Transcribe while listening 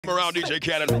Around DJ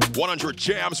Kannon, 100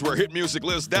 jams where hit music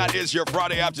lives. That is your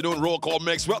Friday afternoon roll call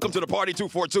mix. Welcome to the party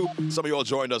 242. Some of you all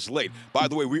joined us late. By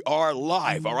the way, we are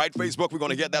live, all right? Facebook, we're going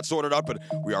to get that sorted out, but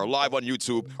we are live on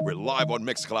YouTube. We're live on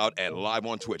Mixcloud and live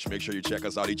on Twitch. Make sure you check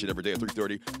us out each and every day at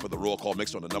 3:30 for the roll call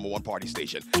mix on the #1 party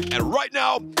station. And right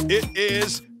now, it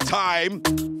is time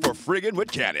for Friggin'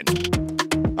 with Kannon.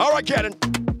 All right, Kannon.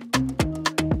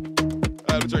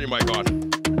 Let me turn your mic on.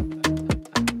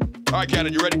 All right,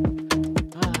 Kannon, you ready?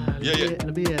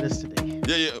 Let me add this today.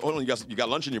 Yeah. Hold on, you got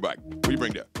lunch in your bag. What do you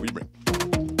bring there? What do you bring?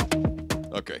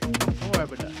 Okay. Don't worry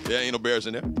about that. Yeah, ain't no bears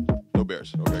in there? No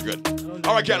bears. Okay, good.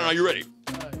 All right, Kannon, are you ready?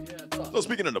 Talk. No,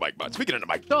 speaking in the mic, bud. Speaking in the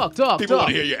mic. Talk. People want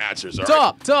to hear your answers, all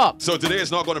right? Talk. So today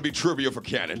is not going to be trivia for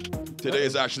Kannon. Today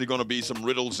is actually going to be some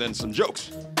riddles and some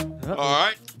jokes. All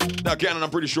right? Now, Kannon,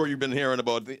 I'm pretty sure you've been hearing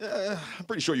about I'm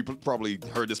pretty sure you probably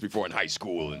heard this before in high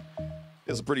school, and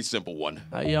it's a pretty simple one.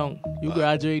 Young, you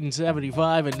graduated in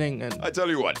 75 and I tell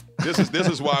you what, this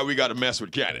is why we got to mess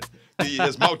with Kannon.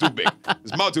 His mouth too big.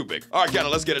 His mouth too big. All right, Kannon,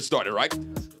 let's get it started, right?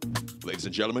 Ladies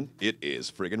and gentlemen, it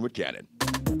is Friggin' with Kannon.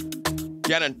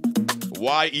 Kannon,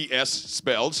 Y-E-S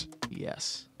spells.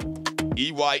 yes.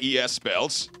 E-Y-E-S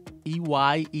spells.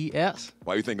 E-Y-E-S?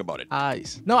 Why you think about it?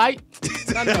 Eyes. No. All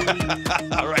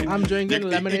right. I'm drinking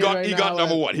lemonade right now. He got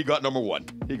number one. He got number one.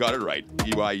 He got it right.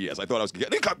 E-Y-E-S. I thought I was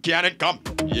getting it. Come, Kannon, come.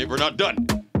 Yeah, we're not done.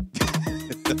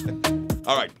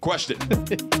 All right, question.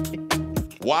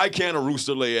 Why can't a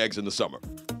rooster lay eggs in the summer?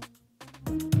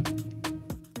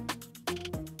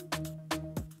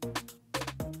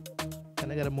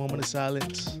 Can I get a moment of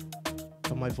silence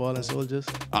for my fallen soldiers?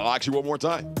 I'll ask you one more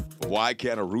time. Why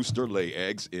can't a rooster lay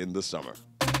eggs in the summer?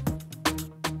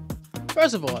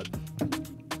 First of all,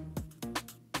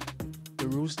 the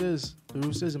rooster's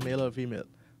a male or a female.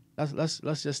 Let's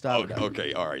just start with that.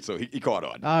 Okay, all right. So he caught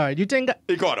on. All right, you think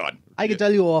He caught on. I can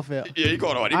tell you off here? Yeah, he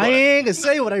caught on. I ain't gonna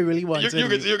say what I really want You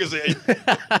can say.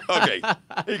 Okay,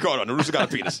 he caught on. The rooster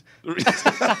got a penis.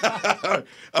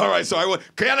 All right, so I went.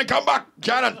 Kannon, come back.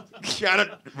 Kannon.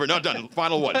 We're not done.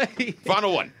 Final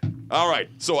one. All right.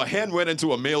 So a hen went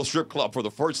into a male strip club for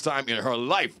the first time in her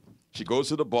life. She goes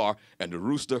to the bar, and the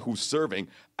rooster who's serving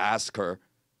asks her,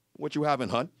 "What you having,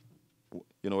 hun?"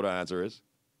 You know what the answer is?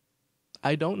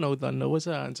 I don't know, Thunder. What's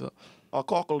the answer? A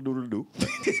cockle-doodle-doo.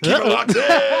 Keep it locked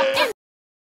in.